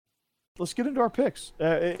let's get into our picks.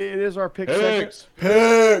 It is our pick Picks.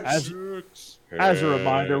 segment. As a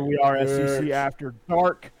reminder, we are SEC After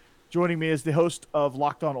Dark. Joining me is the host of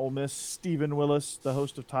Locked On Ole Miss, Stephen Willis, the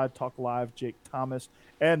host of Tide Talk Live, Jake Thomas,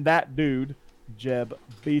 and that dude, Jeb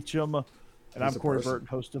Beecham. And I'm Corey Burton,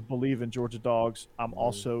 host of Believe in Georgia Dogs. I'm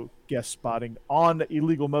also guest spotting on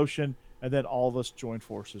Illegal Motion, and then all of us join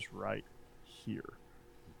forces right here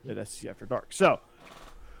at SEC After Dark. So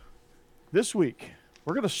this week,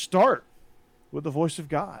 we're going to start with the voice of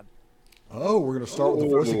God. Oh, we're going to start with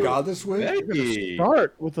the voice of God this week? We're going to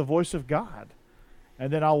start with the voice of God,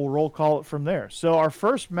 and then I will roll call it from there. So our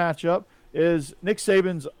first matchup is Nick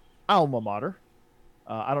Saban's alma mater.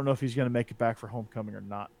 I don't know if he's going to make it back for homecoming or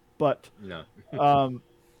not, but no.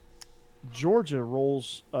 Georgia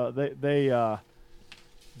rolls. They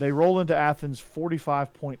roll into Athens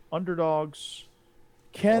 45-point underdogs.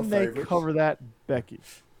 Can they cover that, Becky?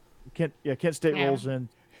 Kent State rolls in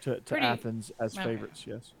to Athens as favorites.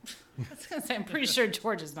 Yes. I was going to say, I'm pretty sure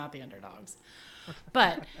Georgia's not the underdogs.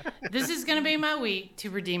 But this is going to be my week to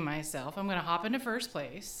redeem myself. I'm going to hop into first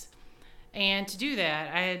place. And to do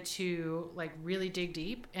that, I had to really dig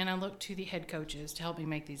deep, and I looked to the head coaches to help me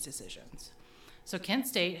make these decisions. So Kent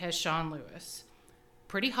State has Sean Lewis.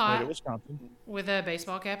 Pretty hot with a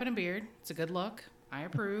baseball cap and a beard. It's a good look. I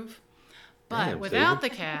approve. But without the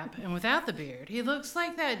cap and without the beard, he looks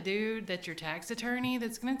like that dude that's your tax attorney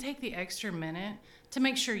that's going to take the extra minute to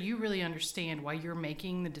make sure you really understand why you're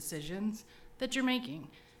making the decisions that you're making.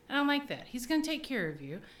 And I like that. He's going to take care of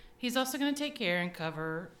you. He's also going to take care and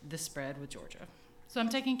cover the spread with Georgia. So I'm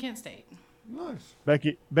taking Kent State. Nice.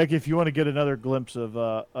 Becky, if you want to get another glimpse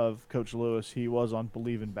of Coach Lewis, he was on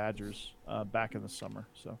Believe in Badgers back in the summer.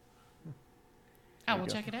 So we'll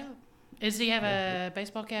check it out. Does he have a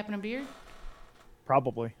baseball cap and a beard?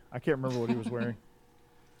 Probably. I can't remember what he was wearing.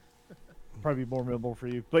 Probably more memorable for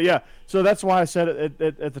you. But, yeah, so that's why I said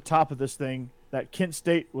at the top of this thing that Kent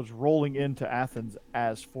State was rolling into Athens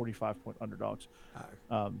as 45-point underdogs.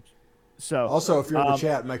 So also, if you're in the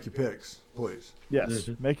chat, make your picks, please. Yes,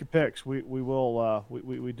 make your picks. We will.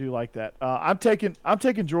 We do like that. I'm taking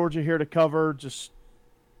Georgia here to cover. Just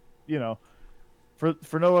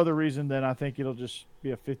for no other reason than I think it'll just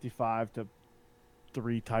be a 55-3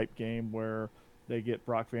 type game where they get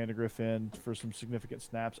Brock Vandagriff in for some significant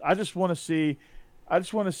snaps. I just want to see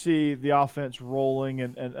the offense rolling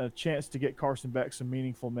and a chance to get Carson Beck some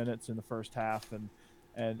meaningful minutes in the first half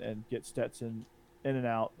and get Stetson in and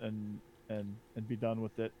out and be done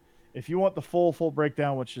with it. If you want the full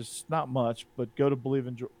breakdown, which is not much, but go to Believe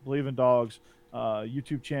in Dogs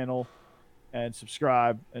YouTube channel and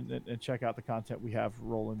subscribe and check out the content we have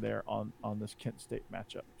rolling there on this Kent State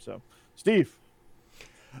matchup. So, Steve.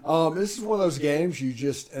 This is one of those games you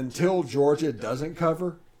just, until Georgia doesn't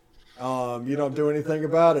cover, you don't do anything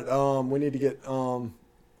about it. We need to get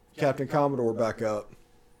Captain Commodore back up.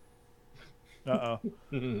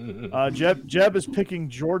 Jeb is picking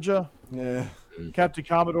Georgia. Yeah. Captain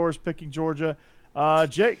Commodore is picking Georgia.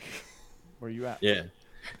 Jake, where are you at? Yeah.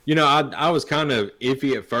 I was kind of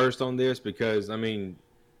iffy at first on this because, a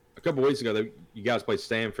couple weeks ago, you guys played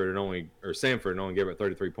Sanford and only gave it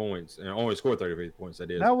 33 points and only scored 33 points.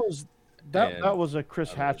 That was a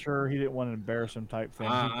Chris Hatcher. He didn't want to embarrass him type thing.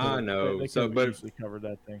 I know. They easily covered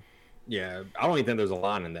that thing. Yeah, I don't even think there's a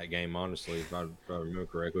line in that game, honestly, if I remember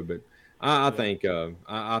correctly. But I think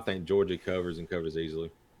Georgia covers and covers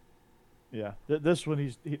easily. Yeah, this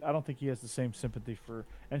one I don't think he has the same sympathy for.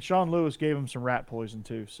 And Sean Lewis gave him some rat poison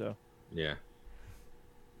too. So yeah.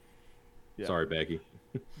 Sorry, Becky.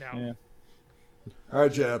 Now, yeah. All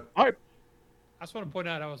right, Jeb. All right. I just want to point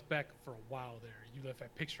out I was back for a while there. You left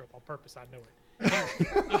that picture up on purpose. I know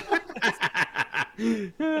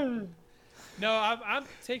it. No, I'm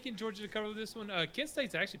taking Georgia to cover this one. Kent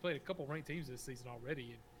State's actually played a couple ranked teams this season already,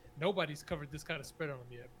 and nobody's covered this kind of spread on them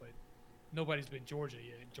yet. But nobody's been Georgia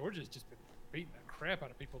yet. And Georgia's just been beating the crap out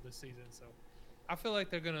of people this season. So I feel like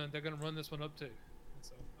they're gonna run this one up too.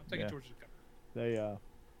 So I'm taking Georgia to cover.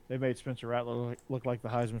 They made Spencer Rattler look like the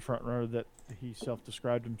Heisman front runner that he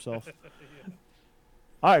self-described himself. Yeah.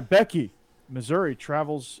 All right, Becky. Missouri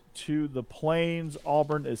travels to the Plains.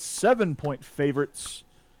 Auburn is 7-point favorites.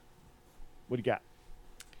 What do you got?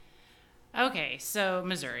 Okay, so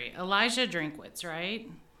Missouri. Elijah Drinkwitz,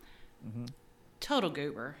 right? Mm-hmm. Total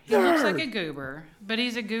goober. He looks like a goober, but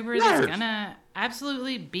he's a goober that's going to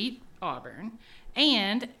absolutely beat Auburn.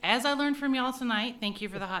 And as I learned from y'all tonight, thank you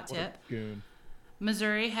for the hot tip.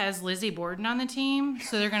 Missouri has Lizzie Borden on the team,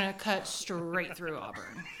 so they're going to cut straight through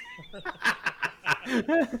Auburn.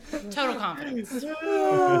 Total confidence. That's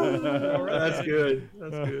good.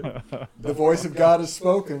 The voice of God has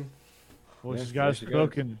spoken. Voice of God has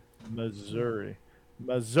spoken. Missouri.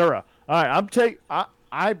 All right,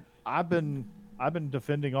 I've been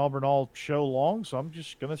defending Auburn all show long, so I'm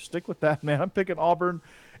just gonna stick with that, man. I'm picking Auburn.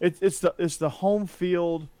 It's the home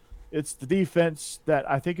field, it's the defense that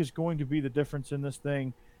I think is going to be the difference in this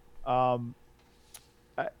thing.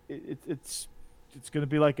 It's going to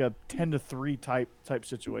be like a 10-3 type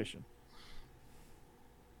situation.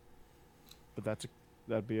 But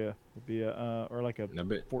that'd be a or like a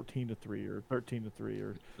 14-3 or 13-3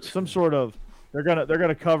 or some sort of. They're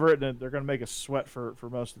gonna cover it, and they're gonna make us sweat for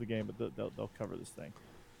most of the game, but they'll cover this thing.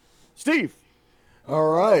 Steve.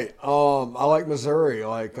 All right. I like Missouri. I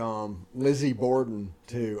like Lizzie Borden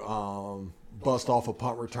to bust off a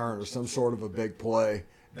punt return or some sort of a big play.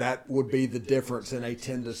 That would be the difference in a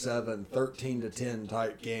 10-7, 13-10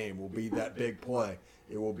 type game. Will be that big play.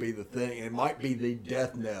 It will be the thing. It might be the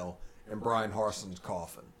death knell in Brian Harson's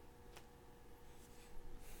coffin.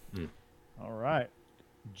 All right,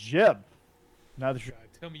 Jeb. Now that you're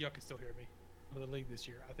Tell me y'all can still hear me for the league this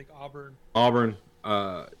year. I think Auburn.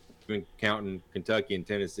 Been counting Kentucky and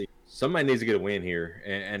Tennessee. Somebody needs to get a win here,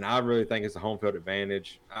 and I really think it's a home field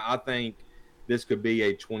advantage. I think this could be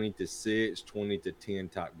a 20-6,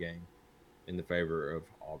 20-10 type game in the favor of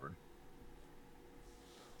Auburn.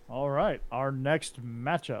 All right, our next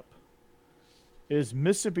matchup is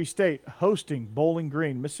Mississippi State hosting Bowling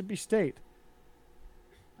Green. Mississippi State,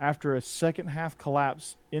 after a second half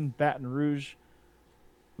collapse in Baton Rouge,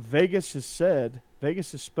 Vegas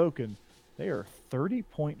has spoken. They are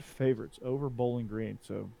 30-point favorites over Bowling Green.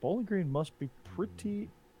 So Bowling Green must be pretty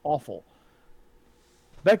awful.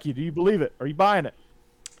 Becky, do you believe it? Are you buying it?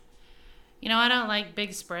 You know, I don't like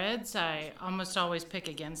big spreads. I almost always pick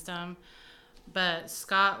against them. But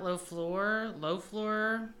Scott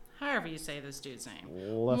LaFleur, however you say this dude's name,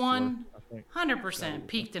 100%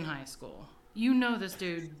 peaked in high school. You know this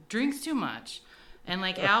dude drinks too much. And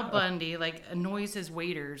like Al Bundy, like annoys his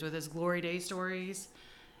waiters with his glory day stories.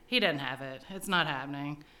 He doesn't have it. It's not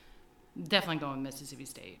happening. Definitely going Mississippi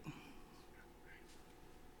State.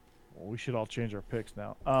 Well, we should all change our picks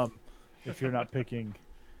now. If you're not picking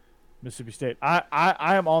Mississippi State,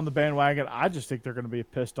 I am on the bandwagon. I just think they're going to be a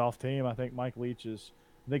pissed off team. I think Mike Leach I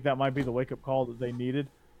think that might be the wake up call that they needed.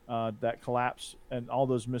 That collapse and all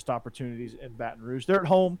those missed opportunities in Baton Rouge. They're at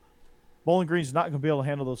home. Bowling Green's not going to be able to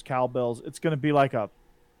handle those cowbells. It's going to be like a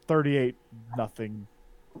 38-0,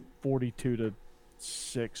 42-6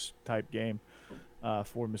 type game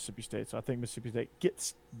for Mississippi State. So I think Mississippi State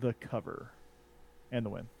gets the cover and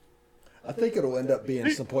the win. I think it'll end up being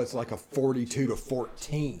someplace like a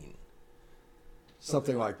 42-14,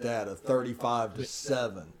 something like that, a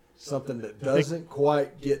 35-7, something that doesn't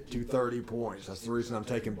quite get to 30 points. That's the reason I'm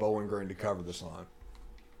taking Bowling Green to cover this line.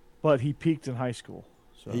 But he peaked in high school.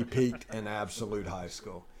 So. He peaked in absolute high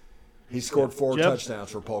school. He scored 4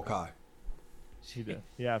 touchdowns for Polk High. He did.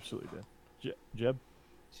 He absolutely did. Jeb?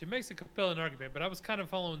 She makes a compelling argument, but I was kind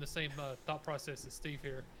of following the same thought process as Steve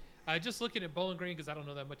here. Just looking at Bowling Green, because I don't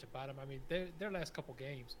know that much about them. I mean, their last couple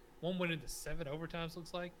games, one went into 7 overtimes,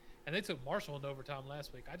 looks like, and they took Marshall into overtime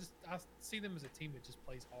last week. I see them as a team that just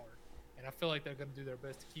plays hard, and I feel like they're going to do their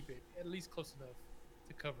best to keep it at least close enough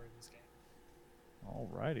to cover in this game. All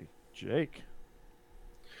righty. Jake?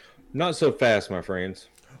 Not so fast, my friends.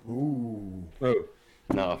 Ooh. Oh,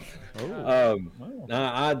 no. Oh.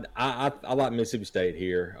 I like Mississippi State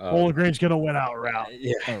here. Bowling Green's going to win outright.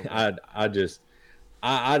 Yeah,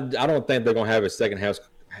 I don't think they're going to have a second half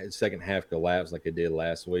collapse like they did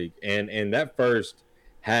last week. And that first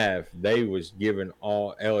half, they was giving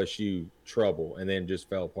all LSU trouble and then just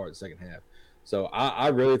fell apart the second half. So I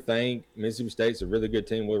really think Mississippi State's a really good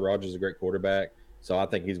team. Will Rogers is a great quarterback. So I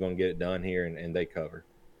think he's going to get it done here, and they cover.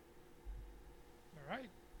 All right.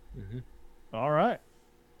 Mm-hmm. All right.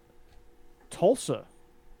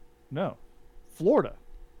 Florida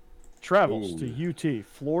travels to UT.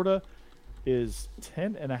 Florida is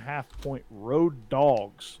 10.5-point road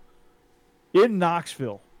dogs in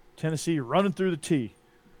Knoxville, Tennessee, running through the T.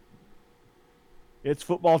 It's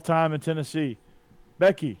football time in Tennessee.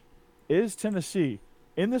 Becky, is Tennessee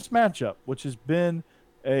in this matchup, which has been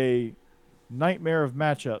a nightmare of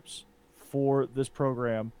matchups for this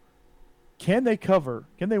program, can they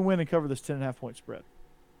win and cover this 10.5-point spread?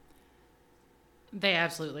 They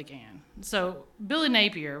absolutely can. So Billy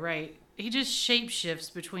Napier, right? He just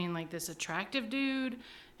shapeshifts between like this attractive dude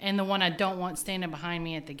and the one I don't want standing behind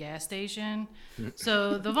me at the gas station.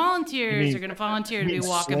 So the volunteers are going to volunteer to be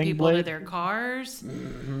walking people to their cars.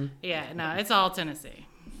 Mm-hmm. Yeah, no, it's all Tennessee.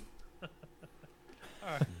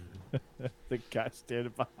 The guy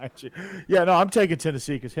standing behind you. Yeah, no, I'm taking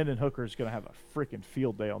Tennessee because Hendon Hooker is going to have a freaking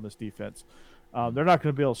field day on this defense. They're not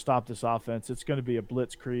going to be able to stop this offense. It's going to be a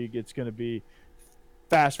blitzkrieg. It's going to be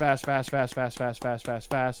fast, and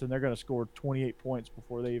they're going to score 28 points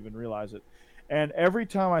before they even realize it. And every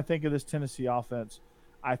time I think of this Tennessee offense,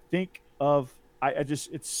 I think of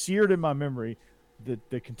it's seared in my memory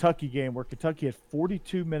the Kentucky game where Kentucky had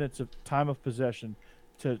 42 minutes of time of possession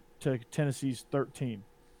to Tennessee's 13.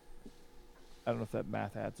 I don't know if that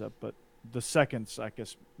math adds up, but the seconds, I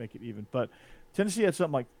guess, make it even. But Tennessee had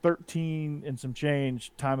something like 13 and some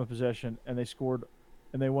change time of possession, and they scored,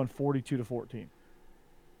 and they won 42-14.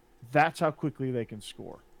 That's how quickly they can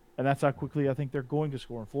score. And that's how quickly I think they're going to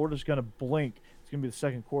score. And Florida's going to blink. It's going to be the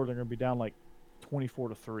second quarter. They're going to be down like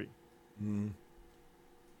 24-3. Mm-hmm.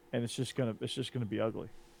 And it's just going to be ugly.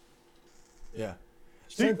 Yeah.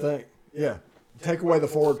 Same thing. Yeah. Take away the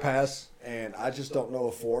forward pass, and I just don't know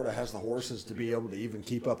if Florida has the horses to be able to even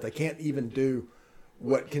keep up. They can't even do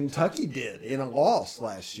what Kentucky did in a loss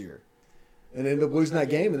last year and ended up losing that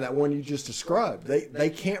game in that one you just described. They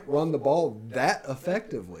can't run the ball that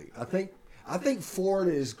effectively. I think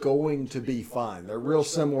Florida is going to be fine. They're real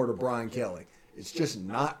similar to Brian Kelly. It's just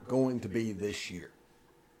not going to be this year.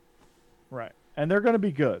 Right. And they're going to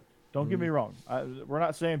be good. Don't get me wrong. We're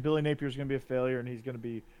not saying Billy Napier's going to be a failure and he's going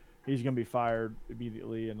to be fired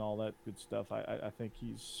immediately and all that good stuff. I think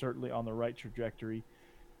he's certainly on the right trajectory.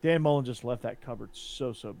 Dan Mullen just left that cupboard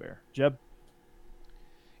so bare. Jeb?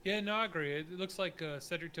 Yeah, no, I agree. It looks like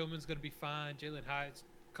Cedric Tillman's going to be fine. Jalen Hyatt's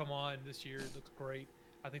come on this year. It looks great.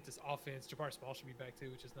 I think this offense, Jabari Small should be back too,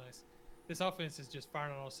 which is nice. This offense is just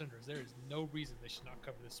firing on all cylinders. There is no reason they should not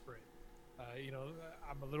cover this spread.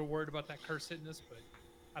 I'm a little worried about that curse hitting us, but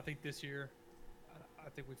I think this year, I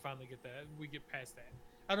think we finally get that. We get past that.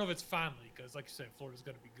 I don't know if it's finally, because like you said, Florida's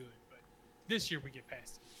going to be good, but this year we get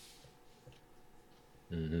past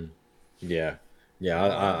it. Mm-hmm. Yeah.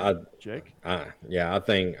 Jake? I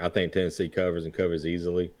think Tennessee covers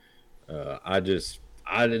easily. I just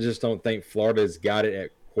don't think Florida's got it at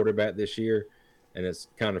quarterback this year, and it's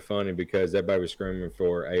kind of funny because everybody was screaming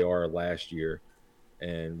for AR last year,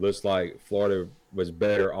 and looks like Florida was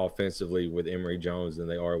better offensively with Emory Jones than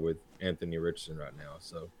they are with Anthony Richardson right now.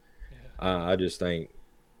 So I just think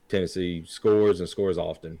Tennessee scores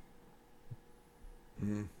often.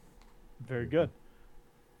 Mm-hmm. Very good.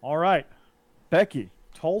 All right. Becky,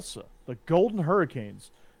 Tulsa, the Golden Hurricanes,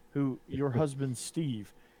 who your husband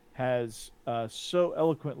Steve has so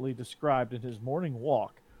eloquently described in his morning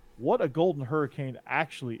walk what a Golden Hurricane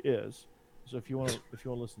actually is. So if you want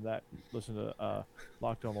to listen to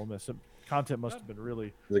Locked On Ole Miss. The content must have been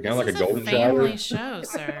really. Is it kind of like a golden family shower? show,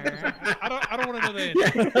 sir. I don't want to know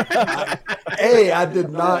the answer. I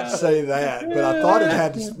did not say that, but I thought it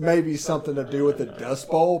had maybe something to do with the Dust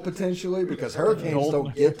Bowl potentially because Hurricanes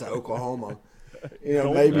don't get to Oklahoma.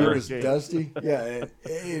 Maybe it was dusty. Yeah,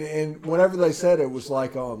 and whenever they said it was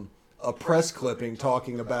like a press clipping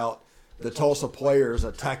talking about the Tulsa players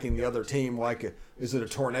attacking the other team like, is it a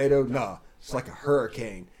tornado? No, it's like a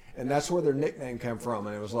hurricane. And that's where their nickname came from.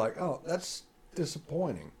 And it was like, oh, that's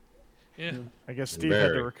disappointing. Yeah. I guess Steve had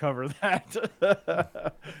to recover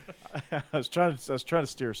that. I was trying to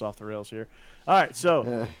steer us off the rails here. All right,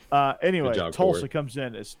 so anyway, job, Tulsa Corey. comes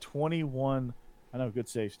in as 21. I know, good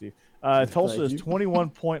save, Steve. Tulsa is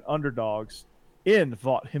 21-point underdogs in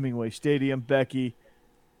Vaught Hemingway Stadium. Becky,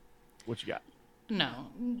 what you got? No.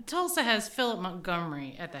 Tulsa has Philip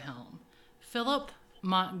Montgomery at the helm. Philip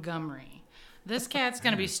Montgomery. This cat's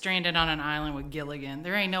going to be stranded on an island with Gilligan.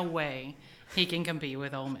 There ain't no way he can compete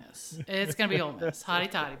with Ole Miss. It's going to be Ole Miss.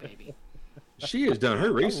 Hotty toddy, baby. She has done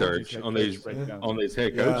her research on these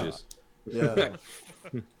head coaches. Yeah.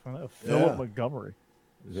 Philip Montgomery.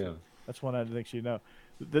 Yeah. That's one I didn't think she'd know.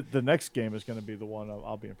 The next game is going to be the one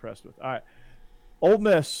I'll be impressed with. All right. Ole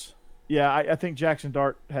Miss. Yeah, I think Jackson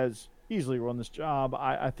Dart has easily run this job.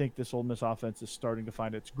 I think this Ole Miss offense is starting to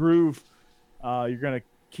find its groove. You're going to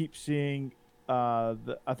keep seeing I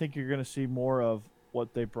think you're going to see more of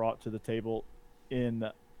what they brought to the table in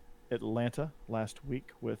Atlanta last week.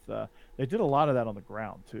 With they did a lot of that on the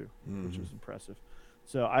ground too, which was impressive.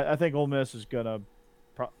 So I think Ole Miss is going to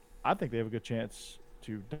I think they have a good chance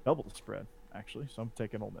to double the spread, actually. So I'm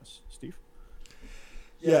taking Ole Miss. Steve?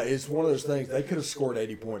 Yeah, it's one of those things. They could have scored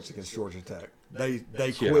 80 points against Georgia Tech. They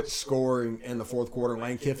quit scoring in the fourth quarter.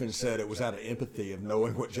 Lane Kiffin said it was out of empathy of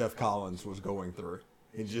knowing what Jeff Collins was going through.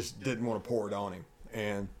 He just didn't want to pour it on him.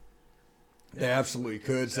 And they absolutely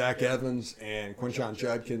could. Zach Evans and Quinshon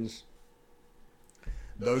Judkins,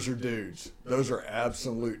 those are dudes. Those are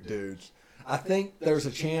absolute dudes. I think there's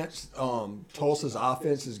a chance Tulsa's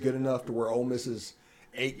offense is good enough to where Ole Miss's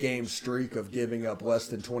 8-game streak of giving up less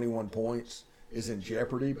than 21 points is in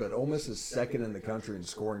jeopardy, but Ole Miss is second in the country in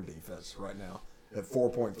scoring defense right now at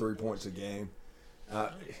 4.3 points a game.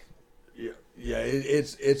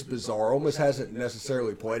 It's bizarre. Ole Miss hasn't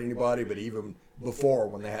necessarily played anybody, but even before,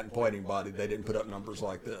 when they hadn't played anybody, they didn't put up numbers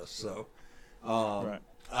like this. So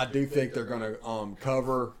I do think they're going to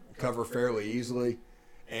cover fairly easily.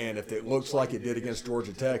 And if it looks like it did against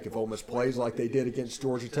Georgia Tech, if Ole Miss plays like they did against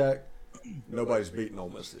Georgia Tech, nobody's beating Ole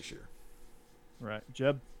Miss this year. Right.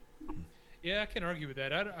 Jeb? Yeah, I can argue with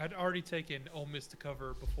that. I'd already taken Ole Miss to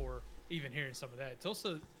cover before even hearing some of that.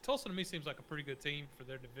 Tulsa to me seems like a pretty good team for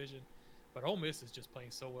their division, but Ole Miss is just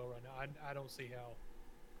playing so well right now. I don't see how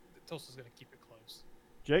Tulsa's going to keep it close.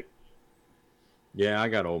 Jake? Yeah, I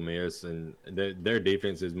got Ole Miss, and their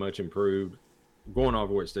defense is much improved. Going off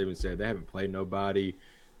of what Steven said, they haven't played nobody,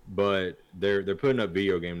 but they're putting up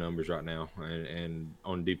video game numbers right now, and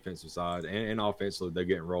on the defensive side and offensively, they're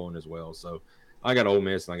getting rolling as well. So I got Ole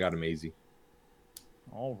Miss, and I got them easy.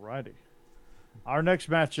 All righty. Our next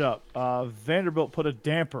matchup, Vanderbilt put a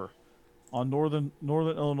damper on Northern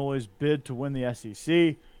Illinois' bid to win the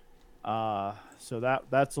SEC. So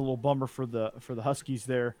that's a little bummer for the Huskies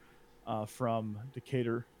there from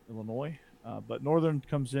Decatur, Illinois. But Northern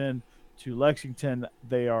comes in to Lexington.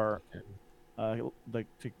 They are the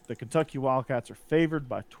Kentucky Wildcats are favored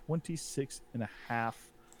by 26.5.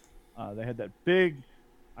 They had that big,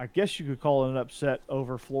 I guess you could call it an upset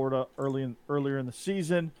over Florida earlier in the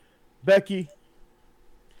season. Becky,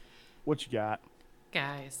 what you got?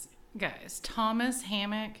 Guys, Thomas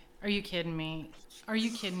Hammock. Are you kidding me?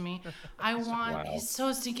 Wow. He's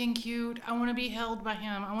so stinking cute. I want to be held by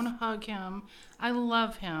him. I want to hug him. I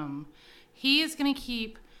love him. He is going to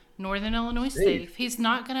keep Northern Illinois safe. He's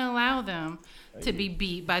not going to allow them to be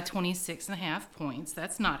beat by 26.5 points.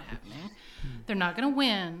 That's not happening. They're not going to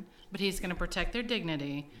win, but he's going to protect their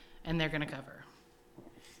dignity, and they're going to cover.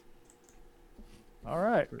 All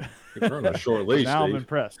right. You're on a short leash, Now I'm Steve.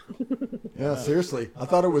 impressed. Yeah, seriously. I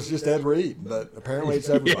thought it was just Ed Reed, but apparently it's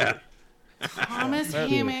everybody. Yeah. Thomas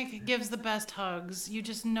Hammock gives the best hugs. You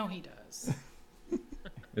just know he does.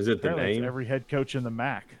 Is it the Apparently it's name? every head coach in the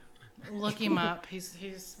MAC. Look him up. He's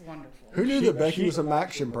wonderful. Who knew that Becky was a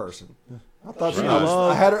Maction person? I thought she Right. was.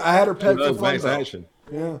 I had her pegged for Loves fun Max belt. action.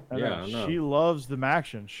 Yeah. Yeah, I know. She loves the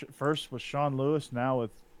action. First with Sean Lewis, now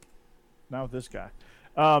with this guy.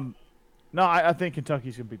 No, I think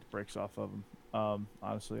Kentucky's gonna beat the brakes off of them.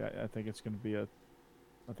 Honestly, I think it's gonna be a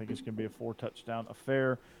 4-touchdown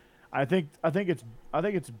affair. I think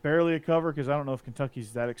it's barely a cover because I don't know if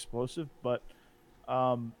Kentucky's that explosive, but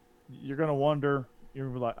you're gonna wonder. You're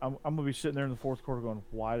gonna be like, I'm gonna be sitting there in the fourth quarter going,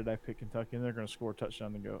 why did I pick Kentucky? And they're gonna score a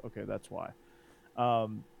touchdown and go, okay, that's why.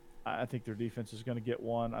 I think their defense is gonna get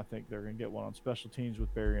one. I think they're gonna get one on special teams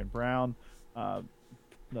with Barry and Brown, the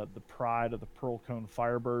pride of the Pearl Cone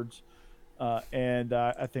Firebirds, and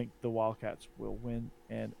I think the Wildcats will win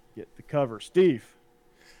and get the cover. Steve.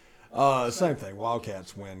 Same thing.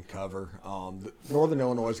 Wildcats win cover. Northern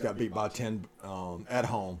Illinois got beat by 10 at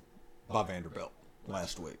home by Vanderbilt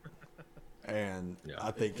last week. And Yeah. I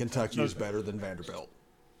think Kentucky is better than Vanderbilt.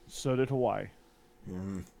 So did Hawaii.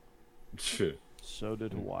 Shit. So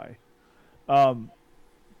did Hawaii.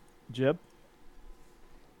 Jib?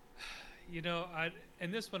 You know,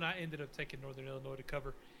 and this one I ended up taking Northern Illinois to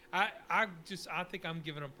cover. I think I'm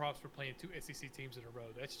giving them props for playing 2 SEC teams in a row.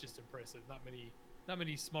 That's just impressive. Not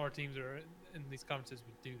many smaller teams in these conferences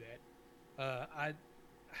would do that.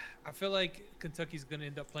 I feel like Kentucky's going to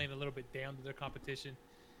end up playing a little bit down to their competition.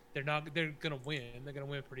 They're going to win. They're going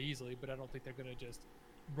to win pretty easily, but I don't think they're going to just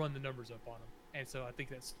run the numbers up on them. And so I think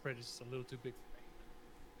that spread is just a little too big for me.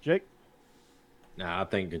 Jake? Nah, I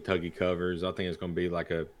think Kentucky covers. I think it's going to be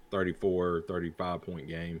like a 34, 35-point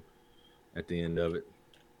game at the end of it.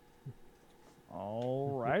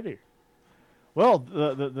 All righty. Well,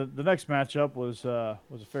 the next matchup was a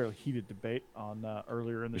fairly heated debate on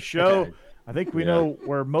earlier in the show. I think we know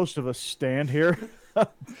where most of us stand here.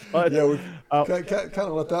 But, Yeah, we kind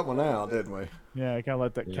of let that one out, didn't we? yeah, I kind of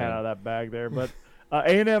let that cat Yeah. out of that bag there. But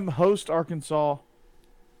A&M hosts Arkansas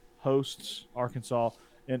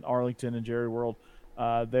in Arlington and Jerry World.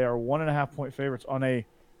 They are 1.5-point favorites on a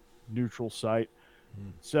neutral site.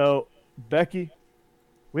 So, Becky,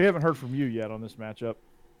 we haven't heard from you yet on this matchup.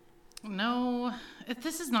 No,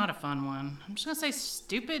 this is not a fun one. I'm just going to say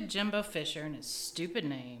stupid Jimbo Fisher and his stupid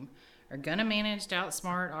name are going to manage to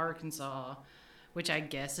outsmart Arkansas, which I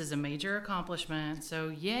guess is a major accomplishment. So,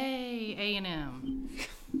 yay, A&M.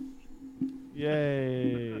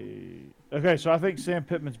 Yay. Okay, so I think Sam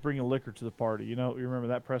Pittman's bringing liquor to the party. You remember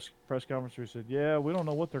that press conference where he said, yeah, we don't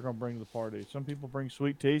know what they're going to bring to the party. Some people bring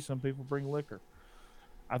sweet tea, some people bring liquor.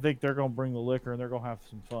 I think they're going to bring the liquor and they're going to have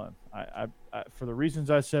some fun. I for the reasons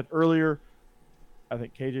I said earlier, I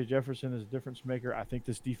think KJ Jefferson is a difference maker. I think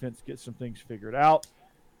this defense gets some things figured out,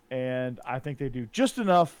 and I think they do just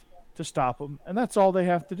enough to stop them, and that's all they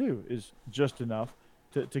have to do is just enough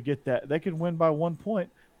to get that. They can win by 1 point,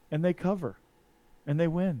 and they cover, and they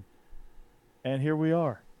win. And here we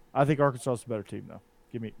are. I think Arkansas is the better team, though.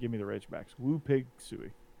 Give me the Razorbacks. Woo pig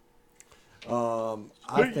suey.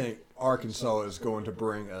 I think Arkansas is going to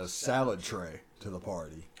bring a salad tray to the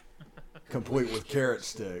party, complete with carrot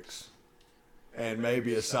sticks and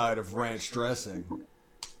maybe a side of ranch dressing,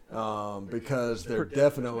 because they're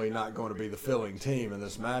definitely not going to be the filling team in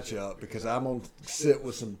this matchup, because I'm going to sit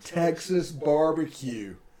with some Texas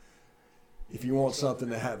barbecue. If you want something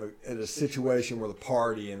to have in a situation where the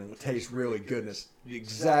party and it tastes really good, and it's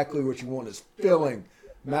exactly what you want is filling.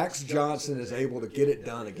 Max Johnson is able to get it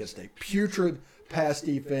done against a putrid pass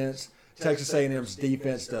defense. Texas A&M's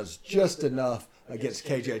defense does just enough against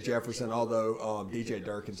KJ Jefferson, although DJ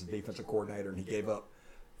Durkin's the defensive coordinator, and he gave up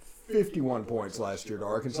 51 points last year to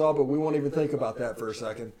Arkansas, but we won't even think about that for a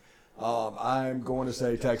second. I'm going to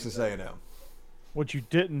say Texas A&M. What you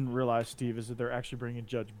didn't realize, Steve, is that they're actually bringing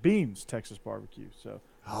Judge Bean's Texas barbecue. So,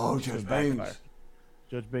 Judge Beans.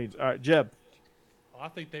 Judge Beans. All right, Jeb. I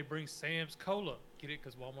think they bring Sam's Cola. Get it?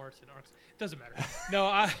 Because Walmart's in Arkansas. Doesn't matter. No,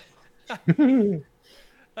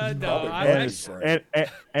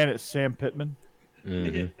 And it's Sam Pittman. Mhm.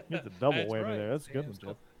 You get the double That's whammy right. there. That's a good one, Sam's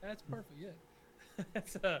Jeb. That's perfect. Yeah.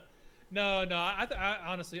 That's no. I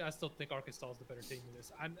honestly, I still think Arkansas is the better team in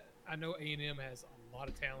this. I know A&M has a lot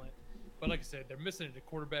of talent, but like I said, they're missing a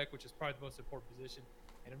quarterback, which is probably the most important position.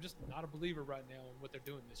 And I'm just not a believer right now in what they're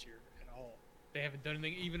doing this year at all. They haven't done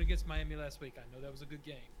anything even against Miami last week. I know that was a good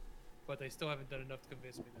game, but they still haven't done enough to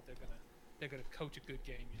convince me that they're gonna coach a good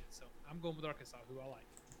game yet. So I'm going with Arkansas, who I like.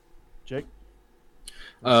 Jake.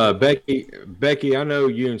 Becky, I know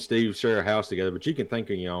you and Steve share a house together, but you can think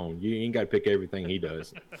on your own. You ain't got to pick everything he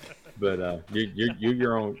does. But you're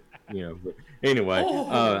your own, you know. But anyway,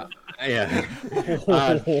 yeah.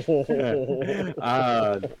 I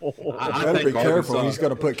Better think be careful. Arkansas- He's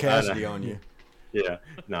going to put Cassidy on you. Yeah,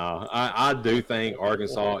 no, I do think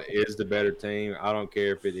Arkansas is the better team. I don't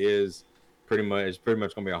care if it is it's pretty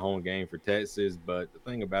much going to be a home game for Texas. But the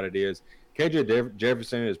thing about it is, KJ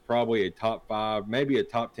Jefferson is probably a top 5, maybe a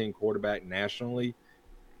top 10 quarterback nationally.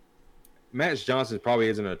 Max Johnson probably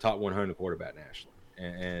isn't a top 100 quarterback nationally,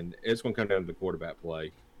 and it's going to come down to the quarterback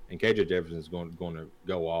play. And KJ Jefferson is going to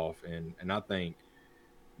go off, and I think,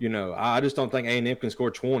 you know, I just don't think A&M can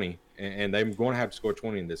score 20, and they're going to have to score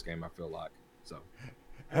 20 in this game. I feel like so.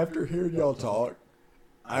 After hearing y'all talk,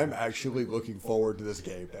 I'm actually looking forward to this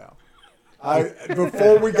game now.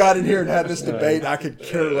 Before we got in here and had this debate, I could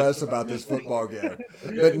care less about this football game.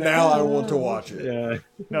 But now I want to watch it. Yeah.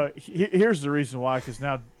 No, here's the reason why. Because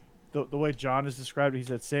now, the way John has described it, he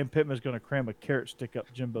said Sam Pittman is going to cram a carrot stick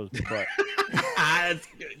up Jimbo's butt. That's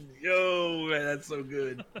good. Yo, man, that's so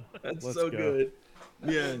good. That's Let's so go. good.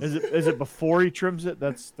 Yeah. Is it before he trims it?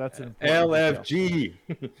 That's an important detail. LFG.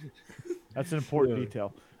 That's an important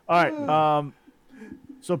detail. All right.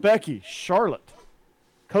 So Becky, Charlotte,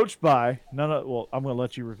 coached by I'm going to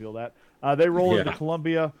let you reveal that. They roll into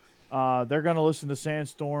Columbia. They're going to listen to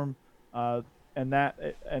Sandstorm,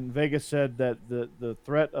 and Vegas said that the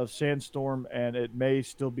threat of Sandstorm, and it may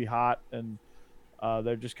still be hot, and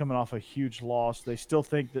they're just coming off a huge loss. They still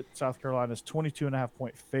think that South Carolina's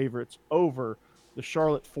 22.5-point favorites over the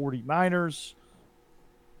Charlotte 49ers.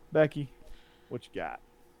 Becky, what you got?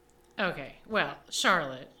 Okay, well,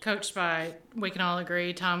 Charlotte, coached by, we can all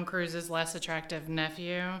agree, Tom Cruise's less attractive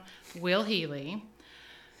nephew, Will Healy,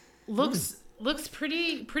 looks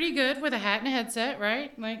pretty good with a hat and a headset,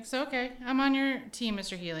 right? Like, so okay, I'm on your team,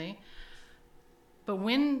 Mr. Healy. But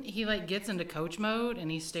when he gets into coach mode and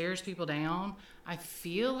he stares people down, I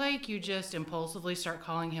feel like you just impulsively start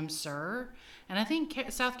calling him sir, and I think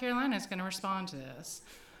South Carolina is going to respond to this.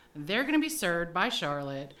 They're going to be sirred by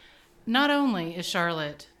Charlotte. Not only is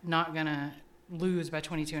Charlotte not going to lose by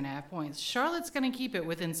 22.5 points, Charlotte's going to keep it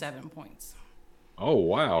within 7 points. Oh,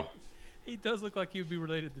 wow. He does look like he would be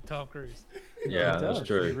related to Tom Cruise. Yeah, It that's does.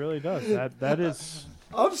 true. It really does. That is.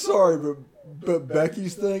 I'm sorry, but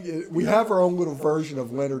Becky's thing, we have our own little version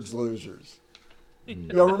of Leonard's Losers.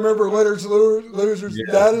 Y'all remember Leonard's Losers?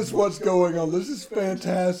 Yeah. That is what's going on. This is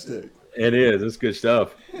fantastic. It is. It's good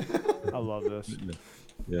stuff. I love this.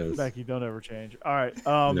 Yes. Becky, don't ever change. All right.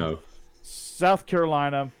 No. South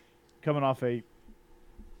Carolina coming off let's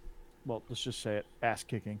just say it, ass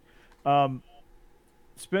kicking.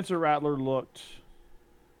 Spencer Rattler looked,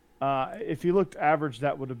 if he looked average,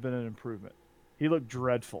 that would have been an improvement. He looked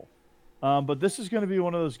dreadful. But this is going to be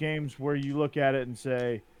one of those games where you look at it and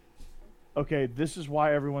say, okay, this is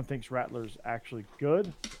why everyone thinks Rattler's actually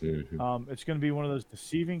good. It's going to be one of those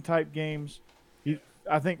deceiving type games.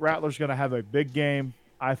 I think Rattler's going to have a big game.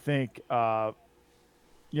 I think,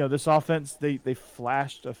 this offense, they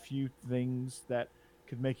flashed a few things that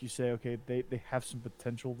could make you say, okay, they have some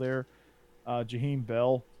potential there. Jaheim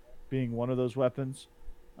Bell being one of those weapons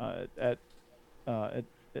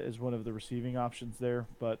is one of the receiving options there.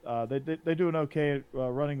 But they do an okay at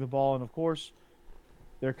running the ball. And, of course,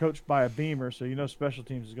 they're coached by a Beamer, so special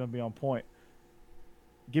teams is going to be on point.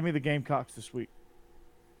 Give me the Gamecocks this week.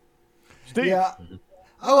 Steve. Yeah,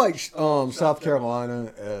 I like South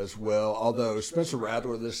Carolina as well. Although Spencer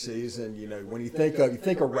Rattler this season, when you think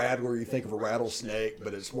of Rattler, you think of a rattlesnake,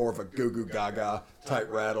 but it's more of a goo goo gaga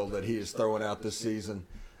type rattle that he is throwing out this season.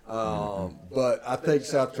 But I think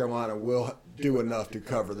South Carolina will do enough to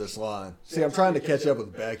cover this line. See, I'm trying to catch up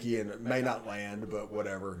with Becky, and it may not land, but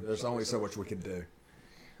whatever. There's only so much we can do.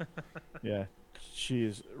 Yeah, she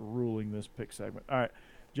is ruling this pick segment. All right,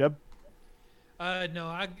 Jeb. No,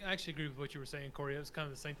 I actually agree with what you were saying, Corey. It was kind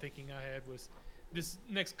of the same thinking I had was this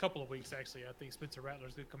next couple of weeks, actually. I think Spencer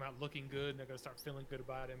Rattler's going to come out looking good, and they're going to start feeling good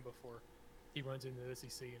about him before he runs into the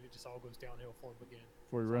SEC, and it just all goes downhill for him again.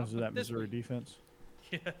 Before he runs into that Missouri defense.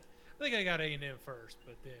 Yeah, I think I got A&M first,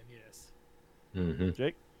 but then, yes.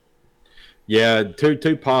 Jake? Yeah,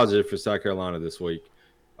 two positive for South Carolina this week.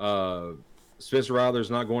 Spencer Rattler's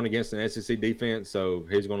not going against an SEC defense, so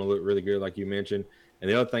he's going to look really good, like you mentioned. And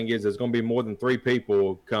the other thing is there's going to be more than 3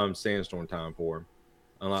 people come sandstorm time for him,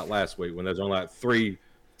 unlike last week when there's only like three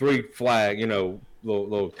flag,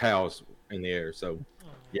 little towels in the air. So,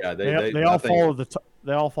 yeah, they all followed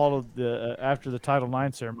they all followed the after the Title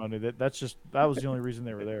IX ceremony. That was the only reason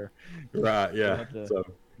they were there. Right? Yeah.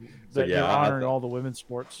 They're honoring all the women's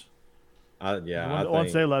sports.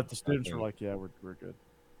 Once they left, the students were like, "Yeah, we're good."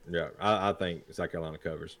 Yeah, I think South Carolina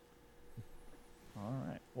covers. All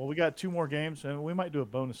right. Well, we got 2 more games, and we might do a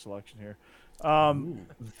bonus selection here.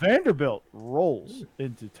 Vanderbilt rolls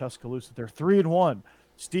into Tuscaloosa. They're 3-1.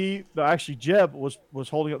 Jeb was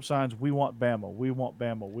holding up signs. We want Bama. We want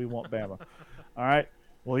Bama. We want Bama. All right.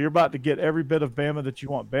 Well, you're about to get every bit of Bama that you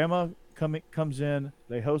want. Bama comes in.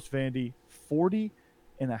 They host Vandy.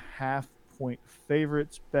 40.5-point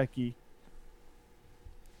favorites. Becky,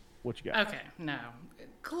 what you got? Okay, no.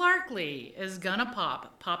 Clark Lee is gonna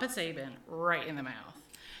pop Papa Saban right in the mouth.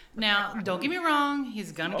 Now, don't get me wrong,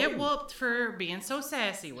 he's gonna get whooped for being so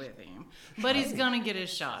sassy with him, but he's gonna get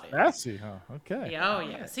his shot in. Sassy, huh? Okay. Yeah,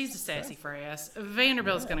 yes, he's a sassy frass.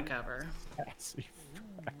 Vanderbilt's gonna cover. Sassy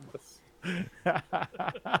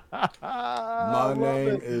My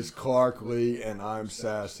name is Clark Lee, and I'm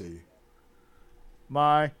sassy.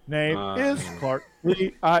 My name is Clark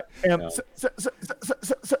Lee. I am.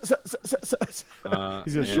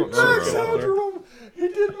 He's a short Max Headroom. He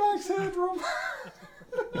did Max Headroom.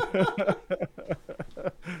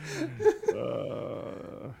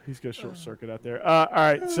 He's got a short circuit out there. All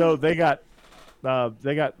right, so they got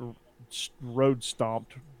road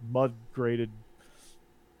stomped, road graded,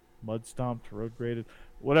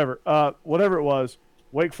 whatever it was.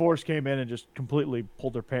 Wake Forest came in and just completely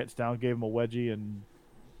pulled their pants down, gave them a wedgie, and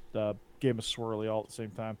gave them a swirly all at the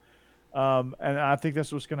same time. And I think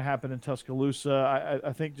that's what's going to happen in Tuscaloosa.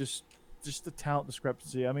 I think just the talent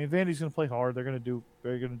discrepancy. I mean, Vandy's going to play hard. They're going to do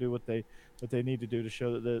what they need to do to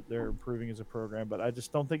show that they're improving as a program. But I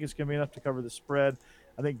just don't think it's going to be enough to cover the spread.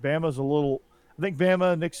 I think Bama, Nick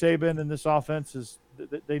Saban, and this offense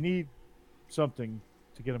they need something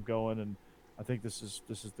to get them going, and I think this is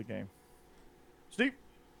the game. Steve?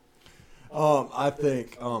 I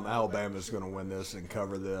think Alabama's going to win this and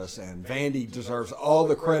cover this, and Vandy deserves all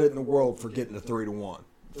the credit in the world for getting to 3-1,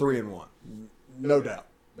 no doubt.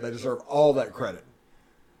 They deserve all that credlet.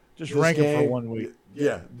 Just rank them for 1 week.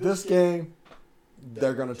 Yeah, this game,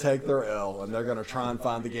 they're going to take their L, and they're going to try and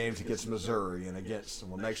find the games against Missouri and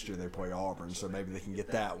next year they play Auburn, so maybe they can get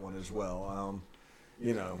that one as well.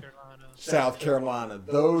 South Carolina.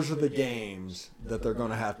 Those are the games that they're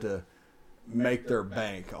going to have to make their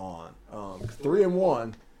bank on.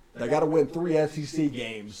 3-1, they got to win 3 SEC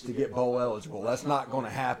games to get bowl eligible. That's not going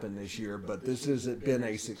to happen this year, but this has been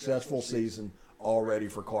a successful season already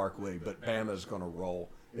for Clark Lee. But Bama's going to roll.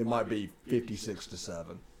 It might be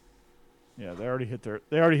 56-7. Yeah, they already hit the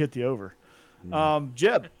over.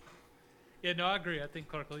 Jeb. Yeah, no, I agree. I think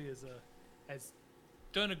Clark Lee has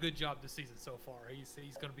done a good job this season so far. He's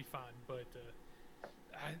going to be fine, but.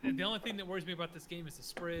 The only thing that worries me about this game is the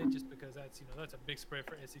spread, just because that's a big spread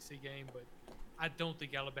for SEC game. But I don't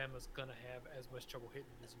think Alabama's gonna have as much trouble hitting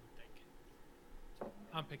as you would think. So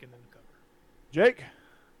I'm picking them to cover. Jake?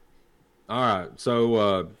 All right.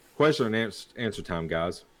 So, question and answer time,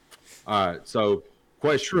 guys. All right. So,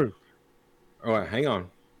 question. True. All right. Hang on.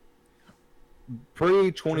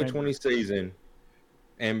 Pre-2020 season,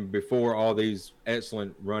 and before all these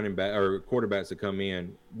excellent running back or quarterbacks that come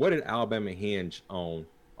in, what did Alabama hinge on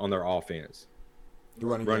their offense?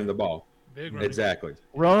 Running the ball. Big running Exactly.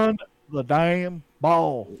 Run the damn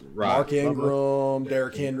ball. Right. Mark Ingram,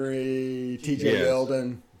 Derrick Henry, T.J. Yes.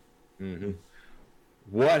 Yeldon. Mm-hmm.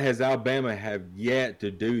 What has Alabama have yet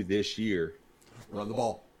to do this year? Run the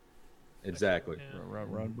ball. Exactly. Yeah,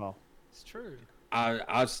 Run ball. it's true.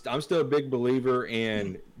 I'm still a big believer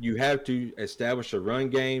in you have to establish a run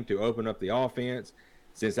game to open up the offense.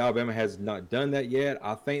 Since Alabama has not done that yet,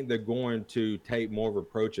 I think they're going to take more of an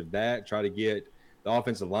approach of that, try to get the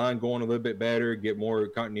offensive line going a little bit better, get more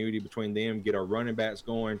continuity between them, get our running backs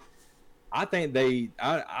going. I think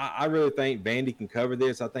I really think Vandy can cover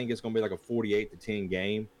this. I think it's going to be like a 48-10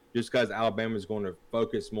 game just because Alabama is going to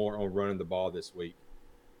focus more on running the ball this week.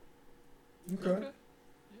 Okay.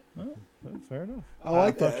 Oh, fair enough. I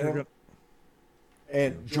like thought that. you were gonna-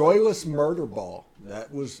 And joyless murder ball.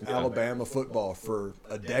 That was Alabama football for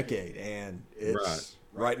a decade, and it's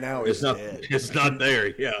right now It's not. dead. It's not there.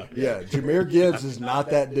 Yeah. Yeah, Jahmyr Gibbs is not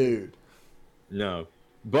that dude. No.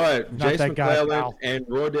 But Not Jason that guy, McClellan pal. and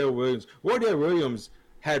Roydell Williams. Roydell Williams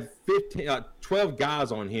had 12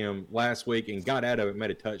 guys on him last week and got out of it,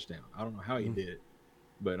 made a touchdown. I don't know how he did,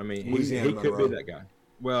 but I mean, he Louisiana could be Monroe. that guy.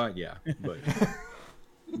 Well, yeah, but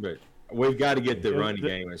we've got to get the running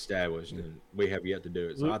game established, and we have yet to do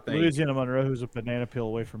it. So I think, Louisiana Monroe, who's a banana peel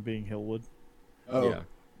away from being Hillwood. Oh, yeah,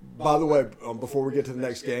 by the way, before we get to the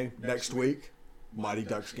next game, next week, Mighty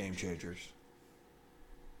Ducks Game Changers.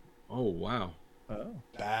 oh wow, Oh.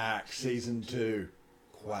 Back, season 2.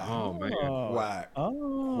 Quack. oh man, Quack.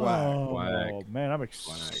 Oh, Quack. man, I'm Quack.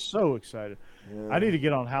 so excited. Yeah. I need to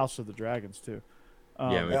get on House of the Dragons too.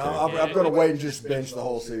 Yeah, me Yeah, too. I'm going to wait and just bench the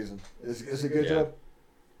whole season. Is it good, Yeah. Joe?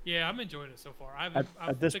 Yeah, I'm enjoying it so far.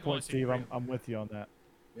 At this point, Steve, I'm with you on that.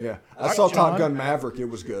 Yeah. I Alright, saw Top John. Gun Maverick. It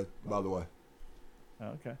was good, by the way. Oh,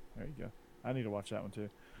 okay, there you go. I need to watch that one too.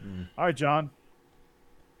 Mm. All right, John.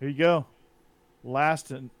 Here you go. Last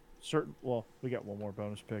and certain. Well, we got one more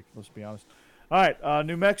bonus pick. Let's be honest. All right,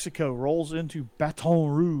 New Mexico rolls into Baton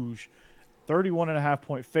Rouge,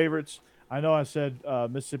 31.5-point favorites. I know I said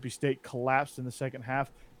Mississippi State collapsed in the second half.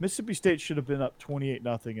 Mississippi State should have been up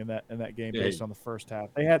 28-0 in that game Yeah. based on the first half.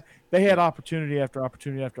 They had opportunity after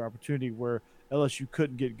opportunity after opportunity where LSU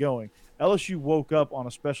couldn't get going. LSU woke up on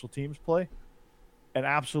a special teams play, and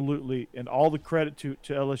absolutely, and all the credit to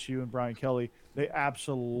LSU and Brian Kelly, they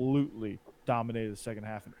absolutely dominated the second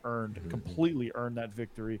half and completely earned that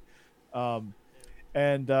victory.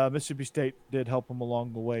 And Mississippi State did help them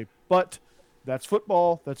along the way, but that's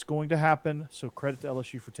football. That's going to happen. So credit to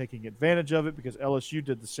LSU for taking advantage of it because LSU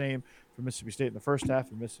did the same for Mississippi State in the first half,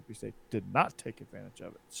 and Mississippi State did not take advantage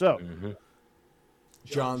of it. So, Mhm.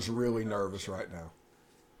 John's really nervous right now.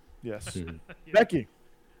 yes. Yeah. Becky.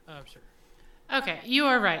 I'm sure. Okay, you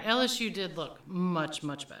are right. LSU did look much,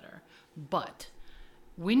 much better. But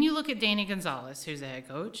when you look at Danny Gonzalez, who's the head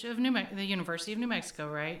coach of the University of New Mexico,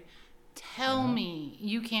 right? Tell me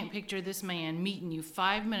you can't picture this man meeting you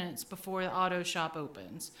 5 minutes before the auto shop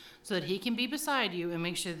opens so that he can be beside you and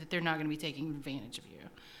make sure that they're not going to be taking advantage of you.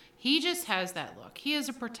 He just has that look. He is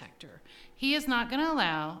a protector. He is not going to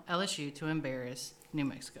allow LSU to embarrass New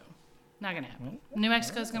Mexico. Not going to happen. New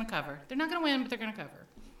Mexico's going to cover. They're not going to win, but they're going to cover.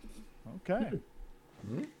 Okay.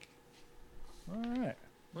 All right.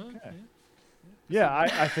 Well, Okay. yeah. Yeah,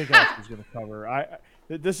 I think LSU's going to cover.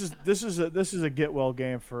 This is a get well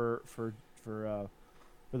game for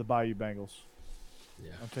the Bayou Bengals.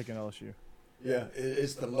 Yeah. I'm taking LSU. Yeah,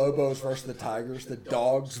 it's the Lobos versus the Tigers, the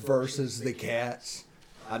dogs versus the cats.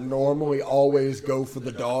 I normally always go for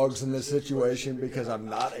the dogs in this situation because I'm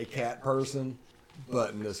not a cat person,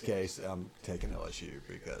 but in this case, I'm taking LSU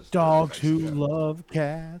because Dogs who Mexico. love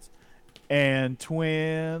cats and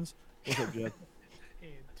twins. What's up, Jed?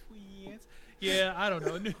 And twins. Yeah, I don't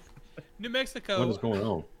know. New Mexico. What is going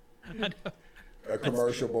on? I know. A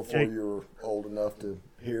commercial before you were old enough to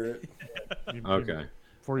hear it. Okay.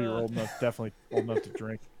 Before you're old enough, definitely old enough to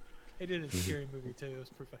drink. They did a scary movie too. It was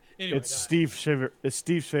pretty fun. Anyway, It's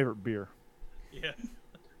Steve's favorite beer. Yeah.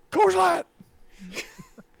 Coors Light.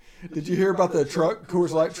 Did you hear about the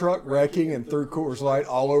Coors Light truck wrecking and threw Coors Light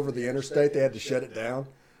all over the interstate? They had to shut it down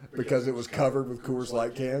because it was covered with Coors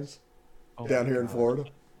Light cans Oh down my here in God. Florida.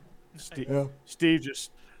 Steve, Yeah. Steve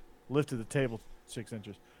just lifted the table 6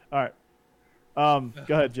 inches. All right.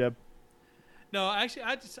 Go ahead, Jeb. No, actually,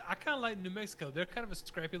 I kind of like New Mexico. They're kind of a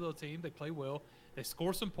scrappy little team. They play well. They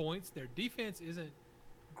score some points. Their defense isn't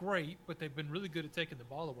great, but they've been really good at taking the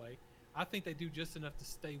ball away. I think they do just enough to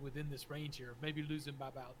stay within this range here, maybe losing by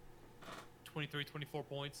about 23, 24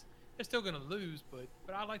 points. They're still going to lose, but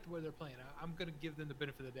I like the way they're playing. I'm going to give them the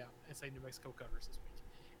benefit of the doubt and say New Mexico covers this week.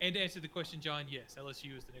 And to answer the question, John, yes,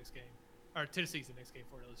 LSU is the next game, or Tennessee's the next game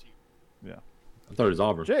for LSU. Yeah. I thought it was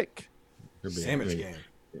Auburn. Jake. Sandwich game.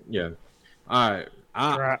 Yeah. All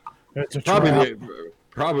right. It's a Probably trap.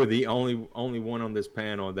 probably the only one on this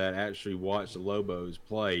panel that actually watched the Lobos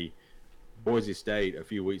play Boise State a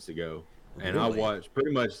few weeks ago, and I Really? watched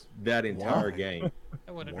pretty much that entire Why? game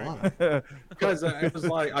That wasn't a Why? great because it was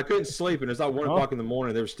like I couldn't sleep, and it's like 1 o'clock in the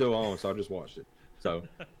morning. They were still on, so I just watched it. So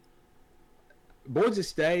Boise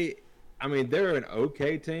State, I mean, they're an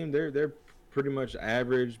okay team. They're pretty much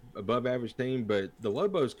average, above average team, but the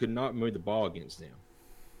Lobos could not move the ball against them.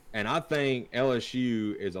 And I think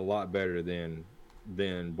LSU is a lot better than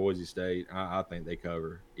Boise State. I think they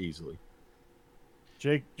cover easily.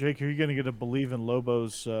 Jake, are you going to get a Believe in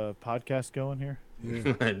Lobos podcast going here?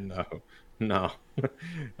 No.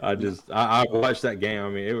 I watched that game. I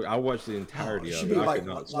mean, I watched the Oh, entirety it of should it. be I like could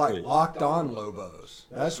not like sleep. Locked On Lobos.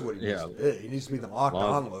 That's what he needs Yeah. to be. He needs to be the Locked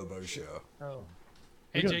On Lobos show. Oh.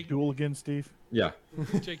 You Hey, going to Jake, duel again, Steve? Yeah.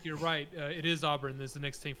 Jake, you're right. It is Auburn. That's the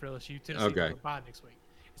next team for LSU. Tennessee Okay. will bye next week.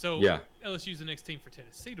 So Yeah. LSU's the next team for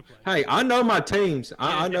Tennessee to play. Hey, I know my teams.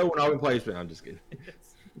 I Yeah. know when Auburn plays, but I'm just kidding.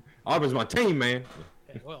 Auburn's my team, man.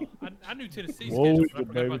 Yeah, well, I knew Tennessee's Whoa, schedule,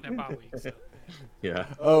 but I forgot about baby. that bye week. So. Yeah.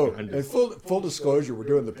 Oh, I'm and full disclosure, we're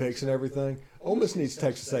doing the picks and everything. Ole Miss needs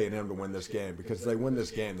Texas A&M to win this game because if they win this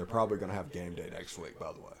game, they're probably going to have game day next week.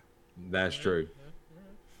 By the way, That's true.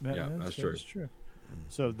 That- Yeah, that's true.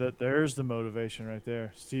 So there's the motivation right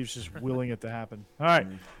there. Steve's just willing it to happen. All right.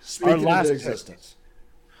 speaking last of pick. existence,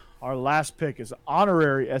 Our last pick is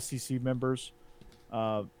honorary SEC members,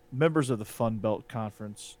 members of the Fun Belt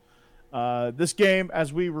Conference. This game,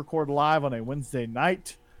 as we record live on a Wednesday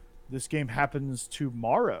night, this game happens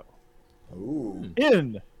tomorrow ooh,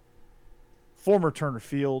 in former Turner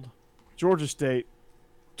Field. Georgia State,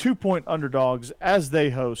 2-point underdogs as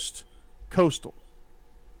they host Coastal.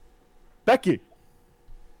 Becky,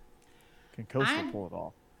 can Coastal pull it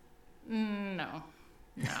off? No.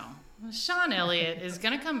 Sean Elliott is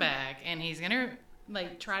gonna come back and he's gonna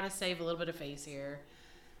try to save a little bit of face here,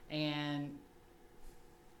 and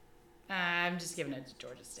I'm just giving it to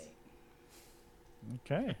Georgia State.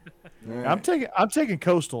 Okay. Yeah. I'm taking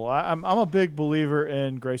Coastal. I'm a big believer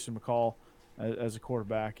in Grayson McCall as a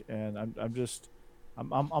quarterback, and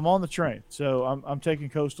I'm on the train. So I'm taking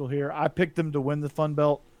Coastal here. I picked them to win the Fun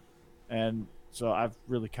Belt, and so I've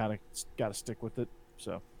really kind of got to stick with it.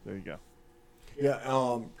 So there you go. Yeah,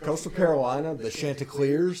 Coastal Carolina, the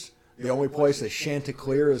Chanticleers. The only place a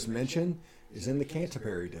Chanticleer is mentioned is in the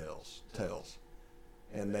Canterbury Tales,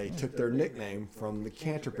 and they took their nickname from the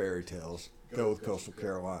Canterbury Tales. Go with Coastal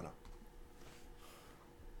Carolina.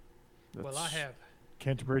 Well, I have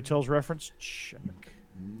Canterbury Tales reference. Check.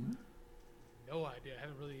 no idea. I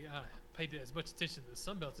haven't really paid as much attention to the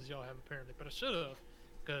Sun Belt as y'all have apparently, but I should have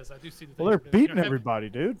because I do see that. Well, they're beating everybody,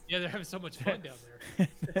 dude. Yeah, they're having so much fun down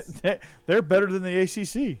there. They're better than the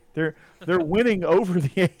ACC. They're winning over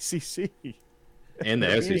the ACC. And the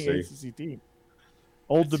They're beating SEC. ACC team.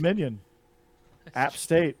 Old Dominion, App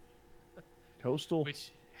State, Coastal,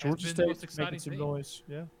 Which has Georgia been the most State exciting making some team. noise.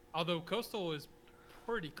 Yeah. Although Coastal is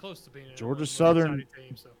pretty close to being Georgia one of the most Southern- exciting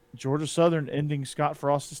teams, so. Georgia Southern ending Scott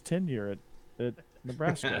Frost's tenure at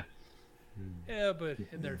Nebraska. Yeah, but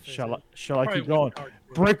in their Shall I probably keep going? worked hard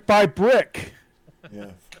for it. Brick by brick. Yeah,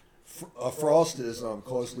 a frost is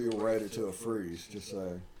closely related to a freeze. Just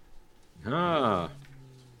saying. Ah.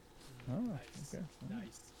 Oh, okay.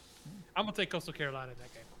 Nice. I'm gonna take Coastal Carolina in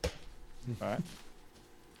that game. All right.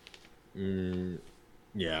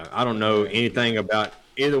 Yeah, I don't know anything about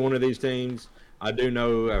either one of these teams. I do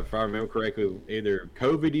know, if I remember correctly, either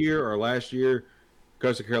COVID year or last year,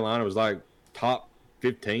 Coastal Carolina was like top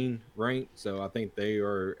 15 ranked. So I think they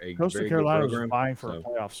are a Coastal very Carolina good was program. vying for a So,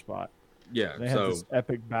 playoff spot. yeah, They had this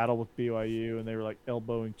epic battle with BYU, and they were like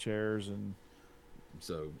elbowing chairs, and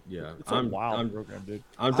yeah, it's a wild program, dude.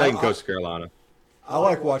 I'm taking I- Coastal Carolina. I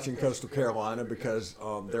like watching Coastal Carolina because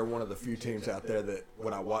they're one of the few teams out there that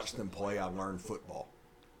when I watch them play, I learn football.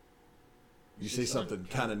 You see something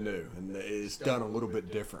kind of new, and it's done a little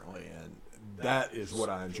bit differently, and that is what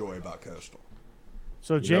I enjoy about Coastal.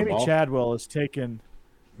 So know Jamie ball? Chadwell has taken.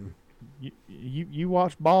 You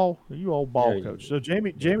watch ball, you old ball Yeah, coach. So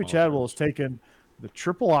Jamie ball Chadwell has taken the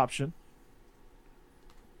triple option,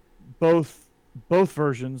 both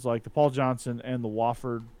versions, like the Paul Johnson and the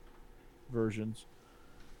Wofford versions.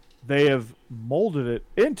 They have molded it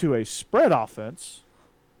into a spread offense,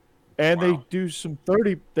 and they Wow. do some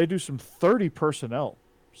 30 personnel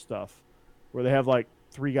stuff where they have like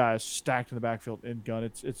 3 guys stacked in the backfield in gun.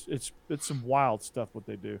 It's some wild stuff what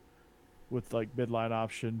they do with like midline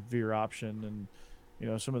option, veer option,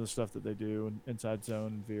 and some of the stuff that they do and inside zone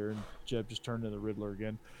and veer. And Jeb just turned into the Riddler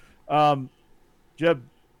again. Jeb,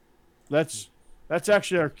 that's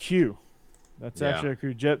actually our cue. That's actually our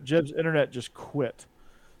cue. Jeb's internet just quit.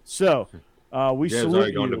 So we Jeb's salute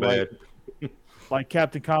already you going to bed. like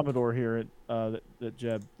Captain Commodore here that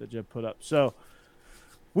Jeb put up. So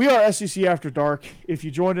we are SEC After Dark. If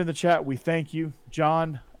you joined in the chat, we thank you,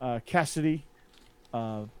 John, Cassidy,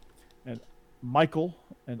 and Michael,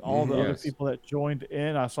 and all the other Yes. people that joined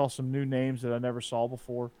in. I saw some new names that I never saw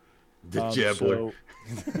before. The Jebbler.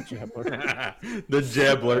 The Jebbler. The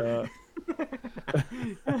Jebbler.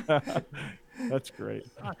 That's great.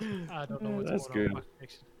 I don't know what's That's going on good. with my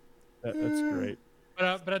connection. That's great.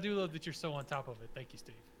 But I do love that you're so on top of it. Thank you,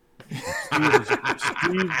 Steve.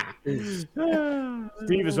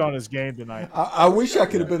 Steve is on his game tonight. I wish I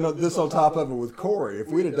could have been this on top of it with Corey. If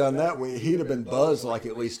we'd have done that, he'd have been buzzed like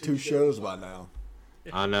at least 2 shows by now.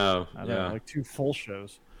 I know. I know, Yeah. like 2 full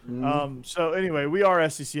shows. So anyway, we are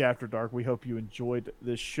SEC After Dark. We hope you enjoyed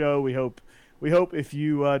this show. We hope if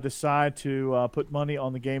you decide to put money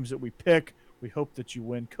on the games that we pick, we hope that you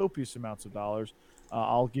win copious amounts of dollars.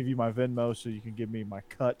 I'll give you my Venmo so you can give me my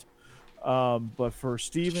cut. But for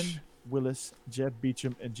Steven Willis, Jeb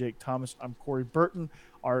Beecham, and Jake Thomas, I'm Corey Burton.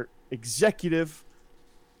 Our executive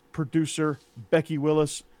producer, Becky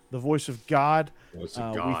Willis, the voice of God. What's a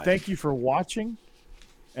We God? thank you for watching.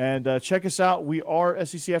 And check us out. We are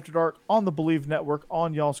SEC After Dark on the Believe Network,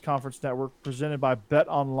 on y'all's conference network, presented by Bet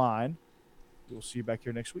Online. We'll see you back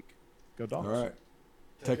here next week. Go Dogs. All right.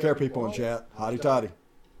 Take care, people in chat. Hotty toddy.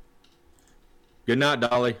 Good night,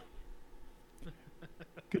 Dolly.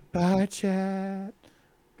 Goodbye, chat.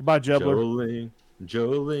 Goodbye, Jebbler.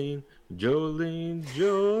 Jolene.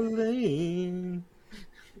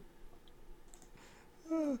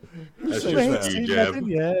 That's says just that? for you, Ain't Jeb. nothing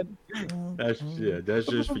yet. That's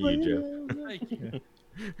just for you, Jeb. Thank you.